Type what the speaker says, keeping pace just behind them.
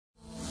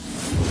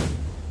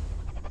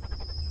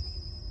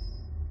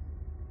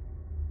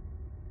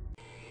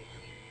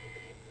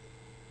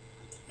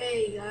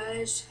Hey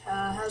guys,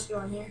 how's it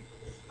going here?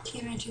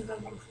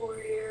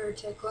 TeamMan2004 here,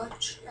 Tech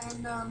Clutch,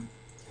 and I'm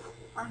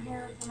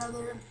here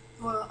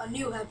with a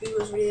new Happy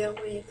Wheels video,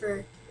 waiting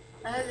for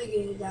another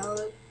game to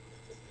download,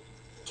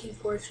 Team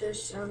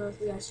Fortress. I don't know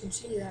if you guys can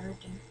see that right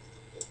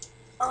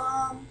there.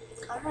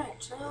 Alright,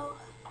 so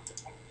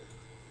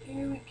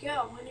here we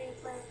go. When are you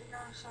playing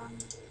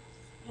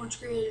what's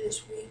created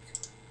this week?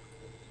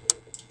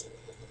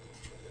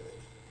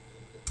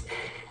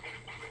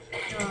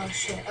 Oh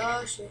shit,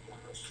 oh shit,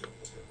 oh shit.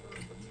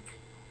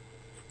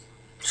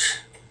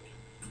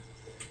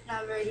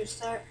 Not a very good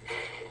start.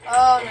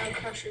 Oh no,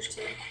 Crushers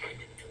too.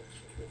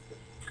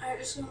 Alright,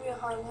 this is gonna be a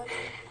hard one.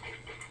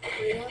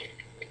 Wait up.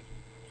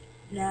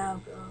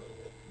 Now go.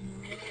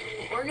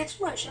 No. Or get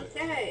smushed.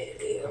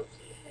 Okay. Okay.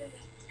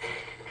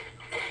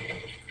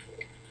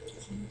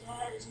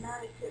 That is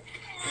not a good.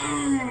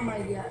 Oh my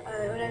god.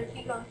 Alright, whatever.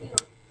 Keep going. Keep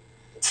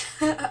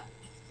going.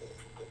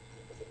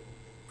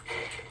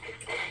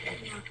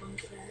 I'm not going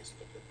fast.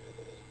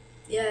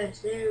 Yes,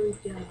 there we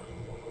go.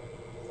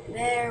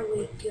 There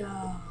we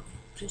go.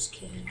 Just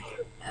kidding.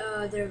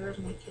 Oh, there goes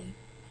my kid.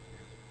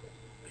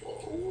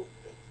 Oh.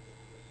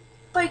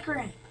 Bike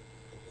rank.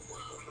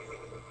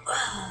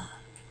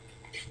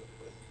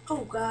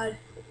 Oh god.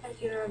 I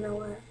get out of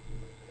nowhere.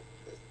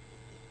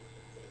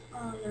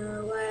 Oh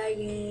no,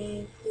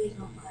 lagging. Please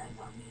don't lag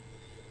on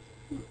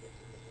me.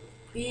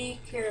 Be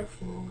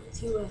careful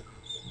with your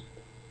weapons.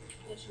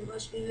 This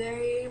must be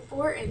very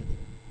important.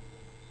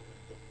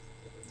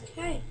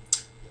 Okay.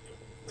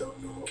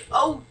 Don't know.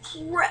 Oh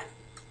crap!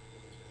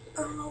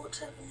 I don't know what's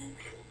happening.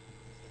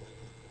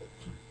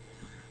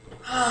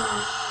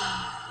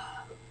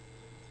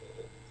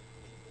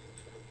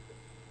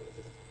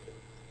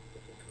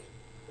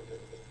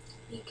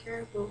 Be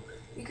careful.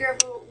 Be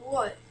careful.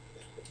 What?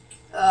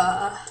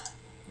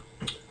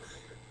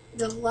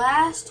 The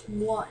last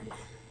one.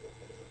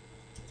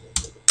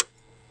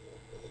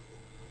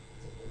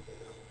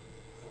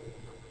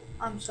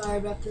 I'm sorry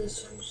about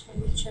this. I'm just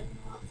gonna be checking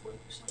out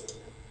 40%.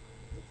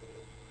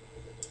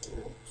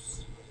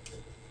 Oops.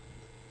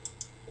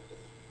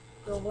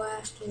 The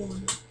last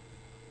one.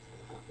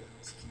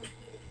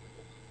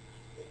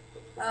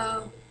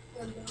 Oh,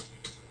 limbo.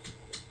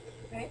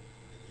 Right?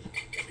 I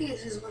think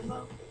this is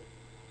limbo.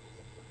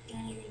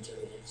 And you can do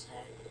it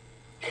inside.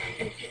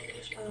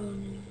 Oh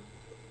no.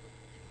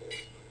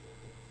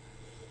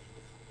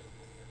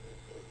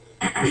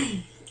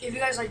 If you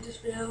guys like this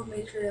video,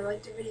 make sure to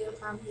like the video,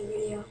 comment the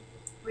video,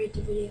 rate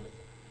the video.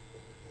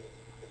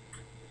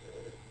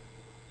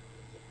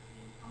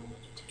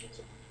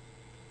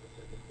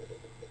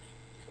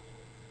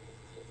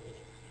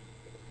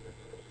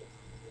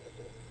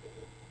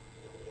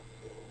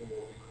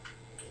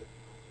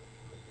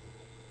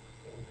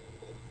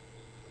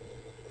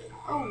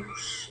 Oh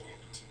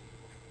shit.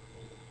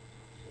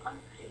 Alright,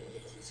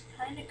 this is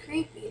kinda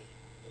creepy.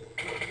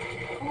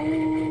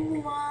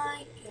 Oh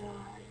my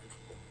god.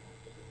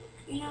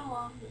 You know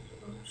I'm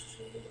supposed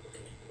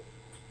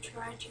to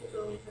try to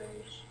go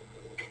very slow.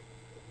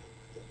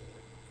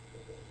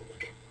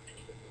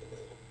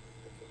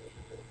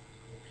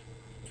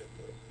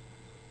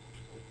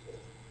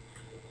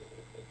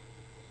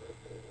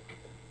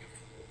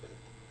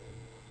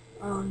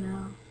 Oh no.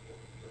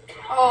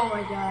 Oh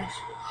my gosh.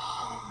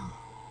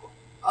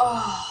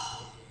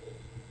 Oh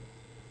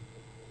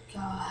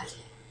god.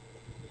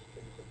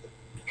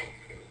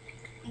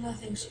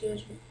 Nothing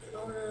scares me.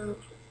 Oh no.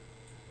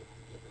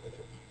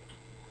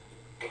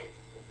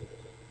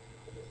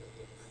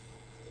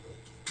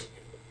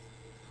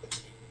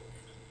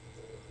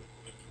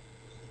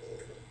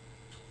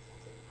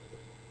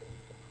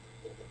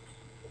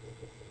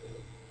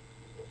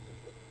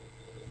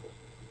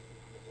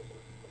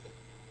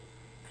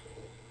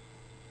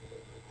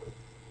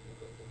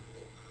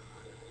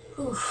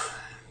 Oof.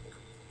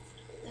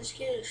 This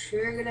kid is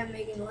sure good at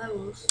making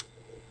levels.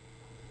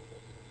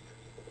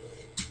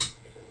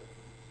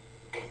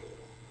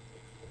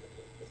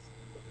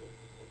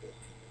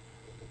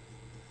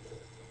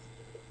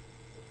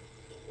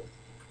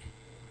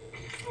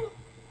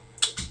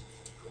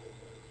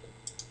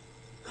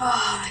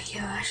 Oh my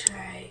gosh,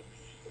 alright.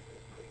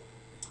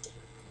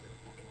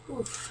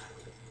 Oof.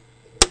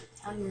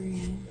 Hunger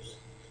Games.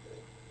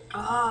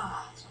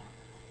 Ah.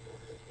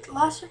 The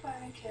last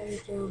surviving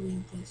character will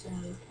be this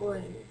out of 4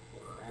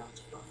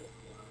 rounds.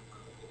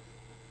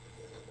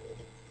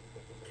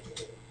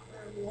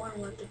 Grab one,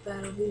 let the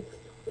battle be.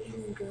 What do you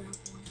mean grab one?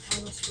 How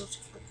am I supposed to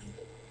fucking...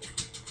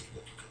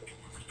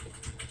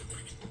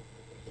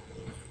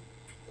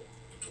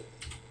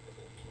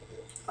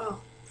 Oh,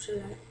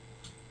 should I?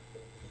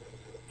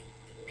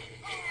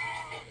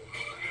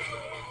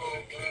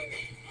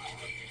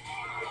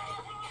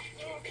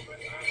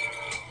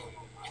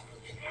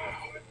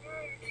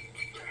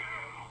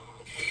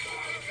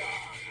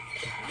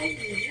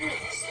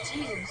 Yes,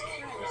 Jesus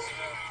Christ.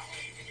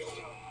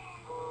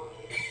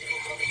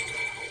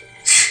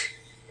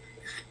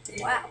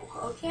 Wow,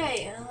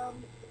 okay,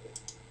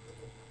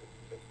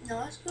 now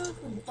let's go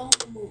for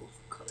don't move.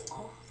 Come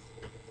on.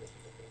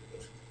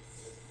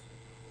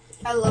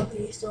 I love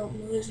these don't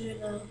moves, you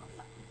know.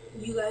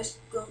 You guys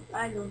don't.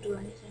 I don't do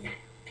anything.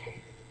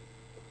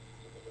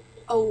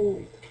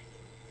 Oh,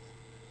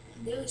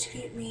 they always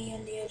keep me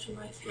on the edge of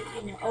my feet.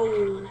 You know.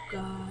 Oh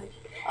God.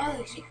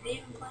 Oh, they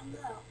even planned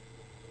it out.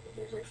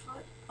 There's their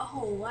foot.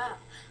 Oh wow.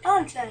 I don't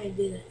understand how to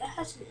do that. They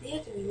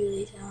have to be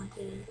really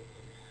talented.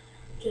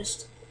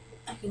 Just,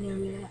 I can never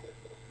do that.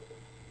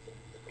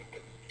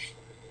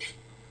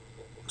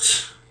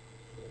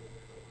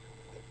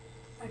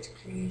 That's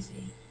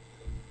crazy.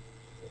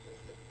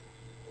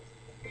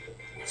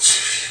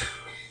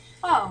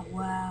 Oh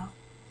wow.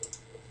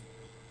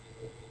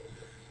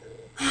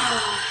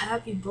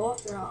 Happy ball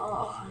throw.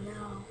 Oh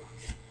no.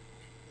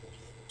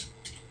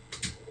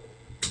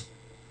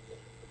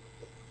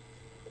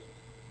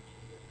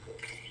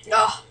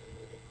 Oh,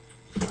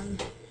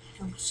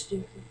 I'm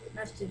stupid.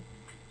 That's stupid.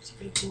 It's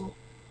pretty cool.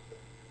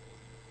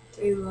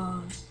 3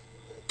 balls.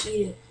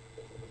 Eat it.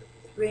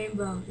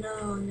 Rainbow.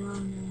 No, no,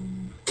 no,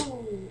 no.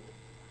 Ooh.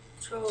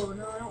 Troll.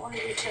 No, I don't want to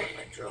get attacked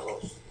by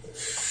trolls.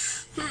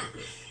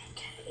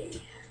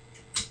 Okay.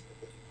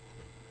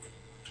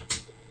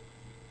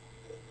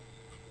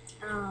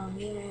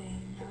 Yay.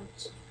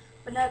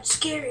 But now it's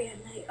scary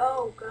at night.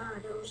 Oh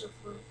god, that was a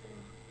fun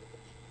thing.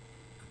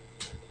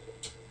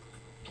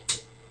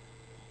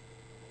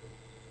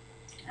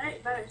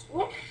 Alright, better.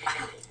 Whoop.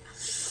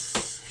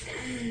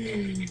 Oh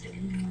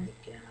my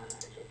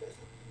god.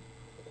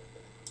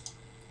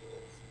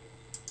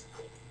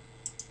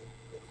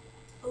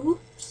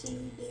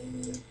 Oopsie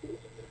daisy.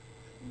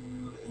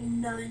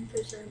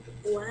 9%.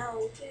 Wow,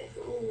 okay.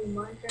 Ooh,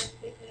 Minecraft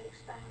pickaxe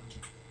style.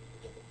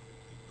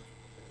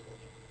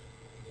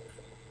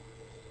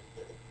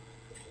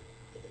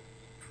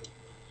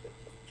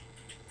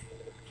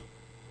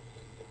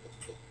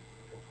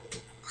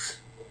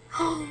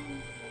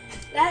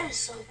 That is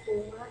so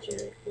cool. That's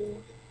really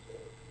cool.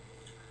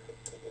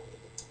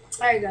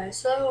 Alright guys,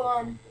 so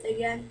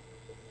again,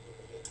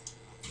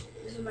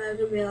 this is gonna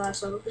be the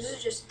last level because this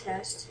is just a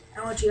test.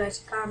 I want you guys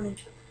to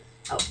comment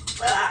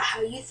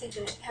how you think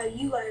of it, how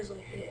you guys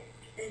like it,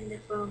 and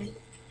if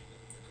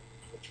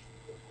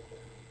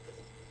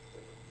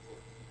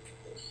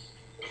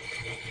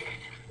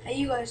how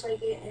you guys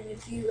like it, and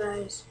if you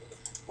guys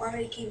want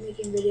me to keep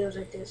making videos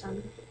like this.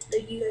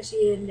 Like you guys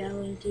see it in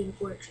downloading Team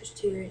Fortress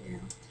 2 right now.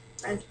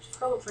 Friends, a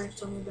couple friends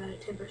told me about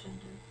it, 10%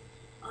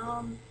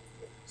 done.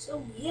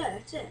 So yeah,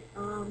 that's it.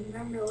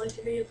 Remember to like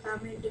the video,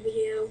 comment the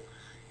video,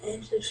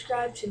 and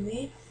subscribe to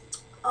me.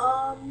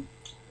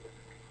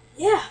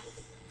 Yeah,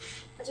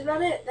 that's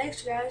about it.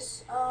 Thanks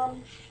guys.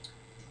 God,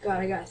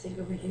 I gotta think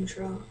of an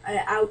intro,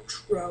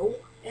 outro,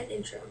 and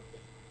intro.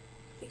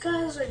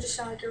 Because I just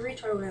sound like a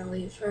retard when I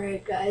leave.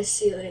 Alright guys,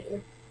 see you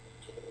later.